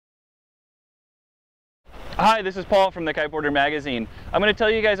Hi, this is Paul from the Kiteboarder magazine. I'm going to tell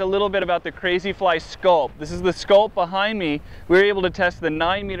you guys a little bit about the CrazyFly Sculp. This is the Sculp behind me. We were able to test the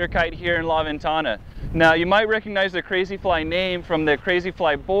 9-meter kite here in La Ventana. Now, you might recognize the CrazyFly name from the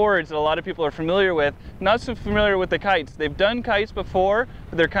CrazyFly boards that a lot of people are familiar with. Not so familiar with the kites. They've done kites before,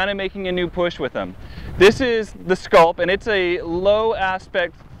 but they're kind of making a new push with them. This is the Sculp, and it's a low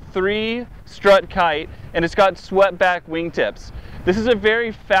aspect 3-strut kite, and it's got swept back wingtips. This is a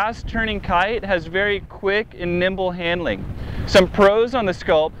very fast turning kite, has very quick and nimble handling. Some pros on the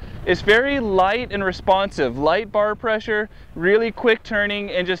Sculp: it's very light and responsive, light bar pressure, really quick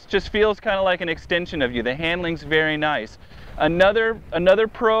turning, and just feels kind of like an extension of you. The handling's very nice. Another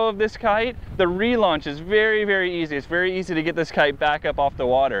pro of this kite: the relaunch is very easy. It's very easy to get this kite back up off the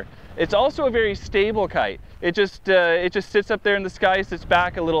water. It's also a very stable kite. It just sits up there in the sky, sits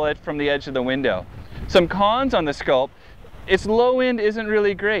back a little from the edge of the window. Some cons on the Sculp: its low end isn't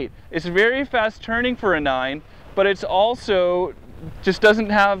really great. It's very fast turning for a 9, but it's also just doesn't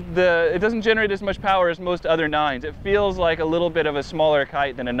generate as much power as most other 9s. It feels like a little bit of a smaller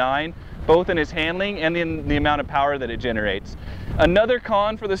kite than a 9, both in its handling and in the amount of power that it generates. Another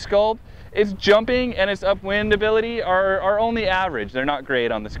con for the Sculp: its jumping and its upwind ability are only average. They're not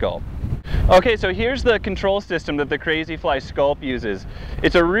great on the Sculp. Okay, so here's the control system that the CrazyFly Sculp uses.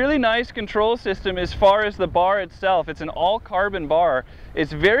 It's a really nice control system as far as the bar itself. It's an all-carbon bar.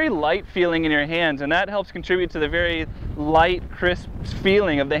 It's very light feeling in your hands, and that helps contribute to the very light, crisp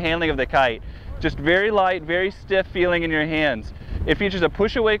feeling of the handling of the kite. Just very light, very stiff feeling in your hands. It features a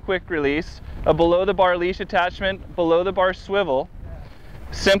push-away quick release, a below-the-bar leash attachment, below-the-bar swivel,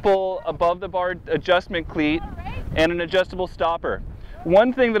 simple above-the-bar adjustment cleat, and an adjustable stopper.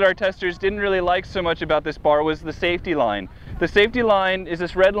 One thing that our testers didn't really like so much about this bar was the safety line. The safety line is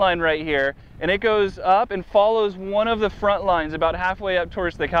this red line right here, and it goes up and follows one of the front lines about halfway up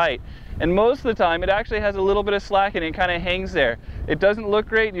towards the kite. And most of the time it actually has a little bit of slack and it kind of hangs there. It doesn't look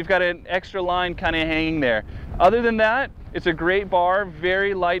great. You've got an extra line kind of hanging there. Other than that, it's a great bar,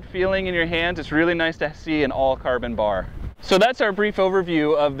 very light feeling in your hands. It's really nice to see an all-carbon bar. So that's our brief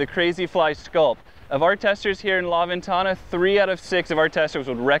overview of the CrazyFly Sculp. Of our testers here in La Ventana, 3 out of 6 of our testers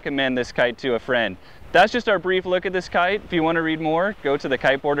would recommend this kite to a friend. That's just our brief look at this kite. If you want to read more, go to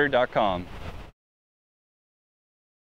thekiteboarder.com.